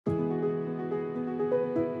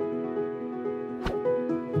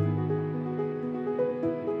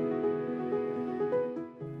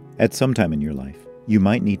At some time in your life, you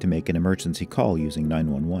might need to make an emergency call using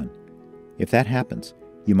 911. If that happens,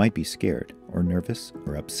 you might be scared or nervous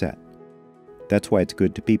or upset. That's why it's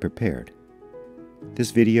good to be prepared.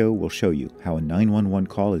 This video will show you how a 911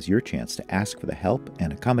 call is your chance to ask for the help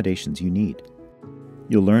and accommodations you need.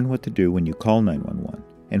 You'll learn what to do when you call 911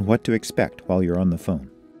 and what to expect while you're on the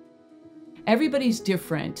phone. Everybody's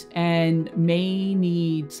different and may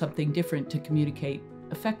need something different to communicate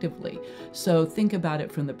effectively. So think about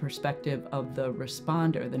it from the perspective of the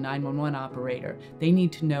responder, the 911 operator. They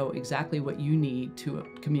need to know exactly what you need to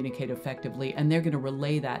communicate effectively, and they're going to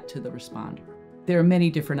relay that to the responder. There are many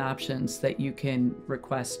different options that you can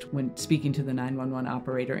request when speaking to the 911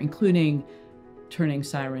 operator, including turning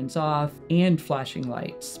sirens off and flashing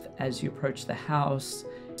lights as you approach the house,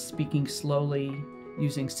 speaking slowly,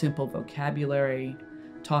 using simple vocabulary,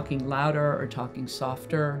 talking louder or talking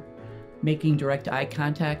softer, making direct eye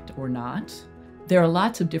contact or not. There are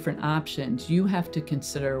lots of different options. You have to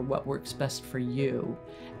consider what works best for you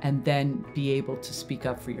and then be able to speak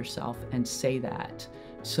up for yourself and say that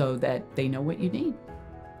so that they know what you need.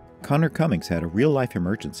 Connor Cummings had a real-life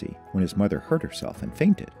emergency when his mother hurt herself and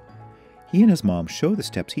fainted. He and his mom show the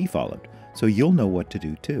steps he followed, so you'll know what to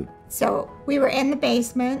do too. So we were in the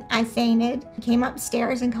basement, I fainted, came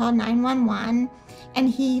upstairs and called 911, and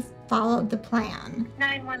he followed the plan.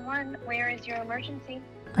 911, where is your emergency?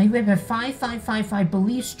 I live at 5555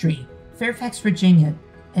 Belize Street, Fairfax, Virginia,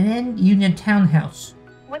 and then Union Townhouse.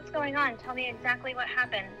 What's going on? Tell me exactly what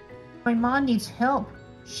happened. My mom needs help.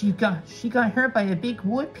 She got hurt by a big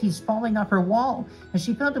wood piece falling off her wall, and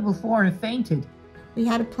she fell to the floor and fainted. We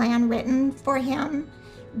had a plan written for him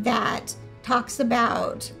that talks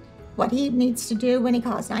about what he needs to do when he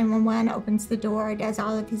calls 911, opens the door, does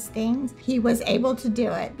all of his things. He was able to do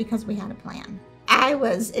it because we had a plan. I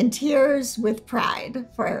was in tears with pride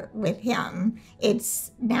with him.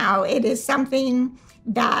 It is something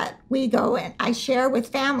that we go and I share with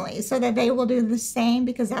families so that they will do the same,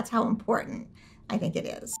 because that's how important I think it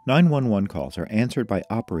is. 911 calls are answered by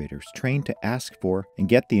operators trained to ask for and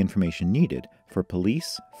get the information needed for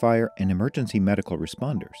police, fire, and emergency medical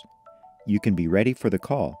responders. You can be ready for the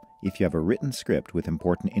call if you have a written script with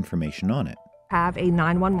important information on it. Have a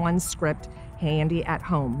 911 script handy at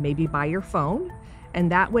home, maybe by your phone,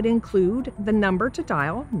 and that would include the number to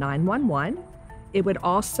dial, 911. It would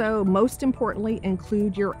also, most importantly,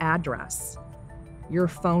 include your address, your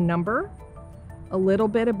phone number, a little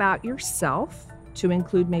bit about yourself, to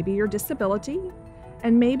include maybe your disability,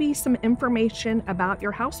 and maybe some information about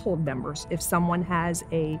your household members. If someone has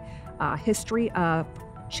a history of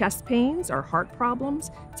chest pains or heart problems,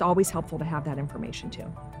 it's always helpful to have that information too.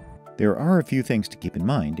 There are a few things to keep in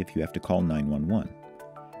mind if you have to call 911.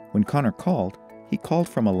 When Connor called, he called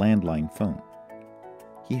from a landline phone.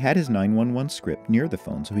 He had his 911 script near the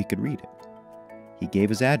phone so he could read it. He gave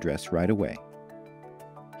his address right away.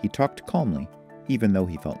 He talked calmly, even though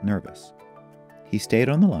he felt nervous. He stayed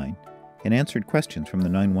on the line and answered questions from the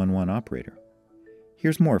 911 operator.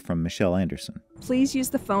 Here's more from Michelle Anderson. Please use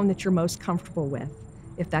the phone that you're most comfortable with,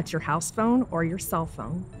 if that's your house phone or your cell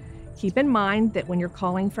phone. Keep in mind that when you're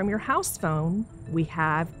calling from your house phone, we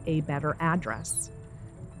have a better address.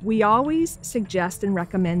 We always suggest and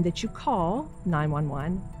recommend that you call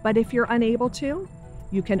 911, but if you're unable to,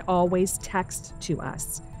 you can always text to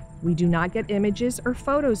us. We do not get images or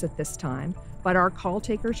photos at this time, but our call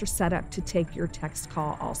takers are set up to take your text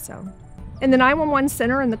call also. In the 911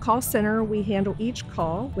 center and the call center, we handle each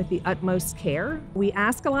call with the utmost care. We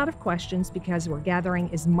ask a lot of questions because we're gathering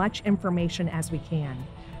as much information as we can.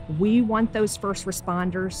 We want those first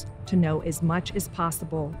responders to know as much as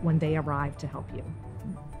possible when they arrive to help you.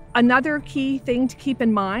 Another key thing to keep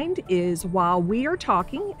in mind is while we are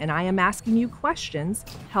talking and I am asking you questions,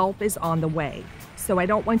 help is on the way. So I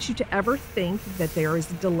don't want you to ever think that there is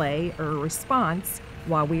a delay or a response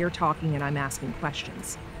while we are talking and I'm asking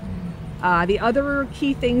questions. The other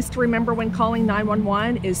key things to remember when calling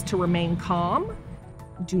 911 is to remain calm.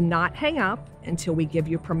 Do not hang up until we give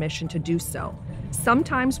you permission to do so.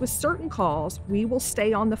 Sometimes with certain calls, we will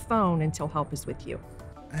stay on the phone until help is with you.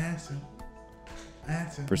 Answer.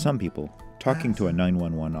 For some people, talking to a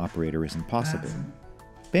 911 operator is impossible.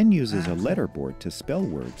 Ben uses a letterboard to spell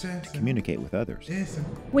words to communicate with others.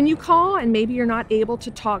 When you call and maybe you're not able to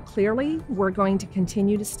talk clearly, we're going to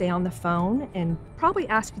continue to stay on the phone and probably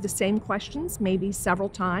ask you the same questions, maybe several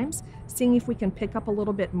times, seeing if we can pick up a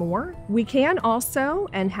little bit more. We can also,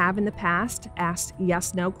 and have in the past, asked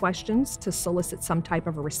yes/no questions to solicit some type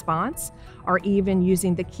of a response, or even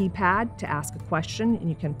using the keypad to ask a question and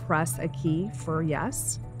you can press a key for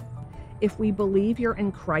yes. If we believe you're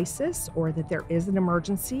in crisis or that there is an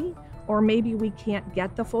emergency, or maybe we can't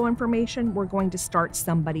get the full information, we're going to start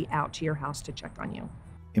somebody out to your house to check on you.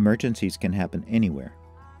 Emergencies can happen anywhere.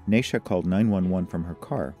 Naisha called 911 from her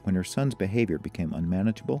car when her son's behavior became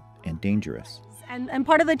unmanageable and dangerous. And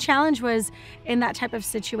part of the challenge was in that type of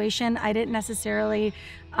situation, I didn't necessarily,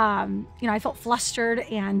 I felt flustered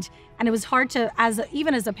and it was hard to,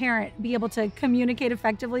 even as a parent, be able to communicate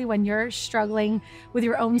effectively when you're struggling with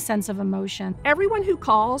your own sense of emotion. Everyone who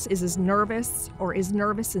calls is as nervous or is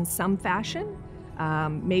nervous in some fashion.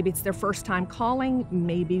 Maybe it's their first time calling,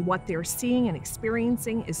 maybe what they're seeing and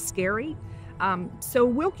experiencing is scary. So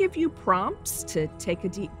we'll give you prompts to take a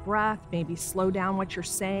deep breath, maybe slow down what you're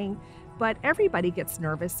saying, but everybody gets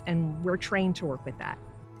nervous and we're trained to work with that.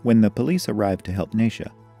 When the police arrived to help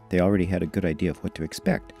Naisha, they already had a good idea of what to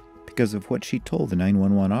expect because of what she told the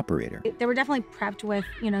 911 operator. They were definitely prepped with,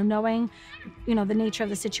 knowing, the nature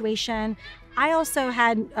of the situation. I also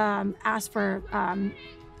had asked for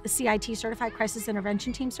CIT certified, crisis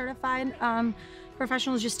intervention team certified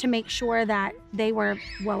professionals, just to make sure that they were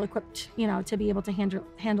well equipped, to be able to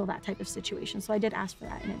handle that type of situation. So I did ask for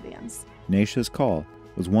that in advance. Naisha's call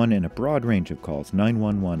was one in a broad range of calls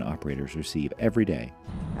 911 operators receive every day.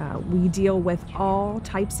 We deal with all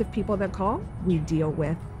types of people that call. We deal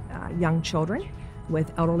with young children,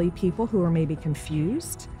 with elderly people who are maybe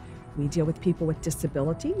confused. We deal with people with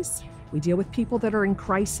disabilities. We deal with people that are in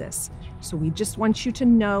crisis. So we just want you to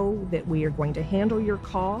know that we are going to handle your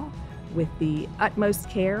call with the utmost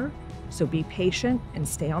care. So be patient and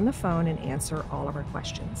stay on the phone and answer all of our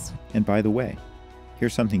questions. And by the way,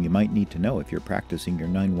 here's something you might need to know if you're practicing your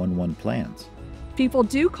 911 plans. People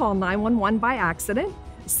do call 911 by accident.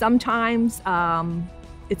 Sometimes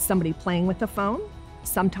it's somebody playing with the phone.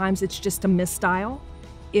 Sometimes it's just a misdial.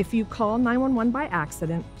 If you call 911 by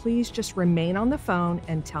accident, please just remain on the phone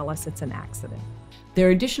and tell us it's an accident. There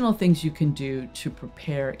are additional things you can do to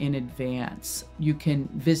prepare in advance. You can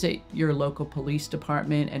visit your local police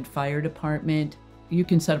department and fire department. You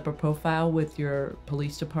can set up a profile with your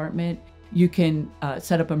police department. You can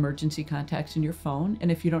set up emergency contacts in your phone. And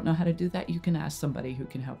if you don't know how to do that, you can ask somebody who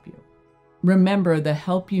can help you. Remember, the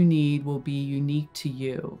help you need will be unique to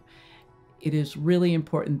you. It is really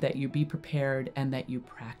important that you be prepared and that you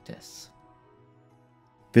practice.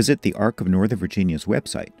 Visit the ARC of Northern Virginia's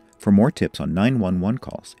website for more tips on 911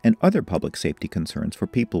 calls and other public safety concerns for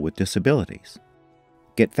people with disabilities.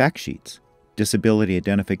 Get fact sheets, disability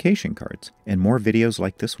identification cards, and more videos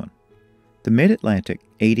like this one. The Mid-Atlantic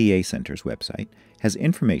ADA Center's website has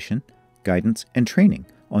information, guidance, and training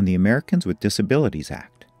on the Americans with Disabilities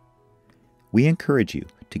Act. We encourage you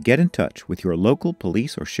to get in touch with your local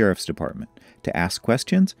police or sheriff's department to ask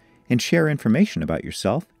questions and share information about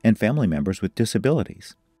yourself and family members with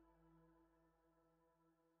disabilities.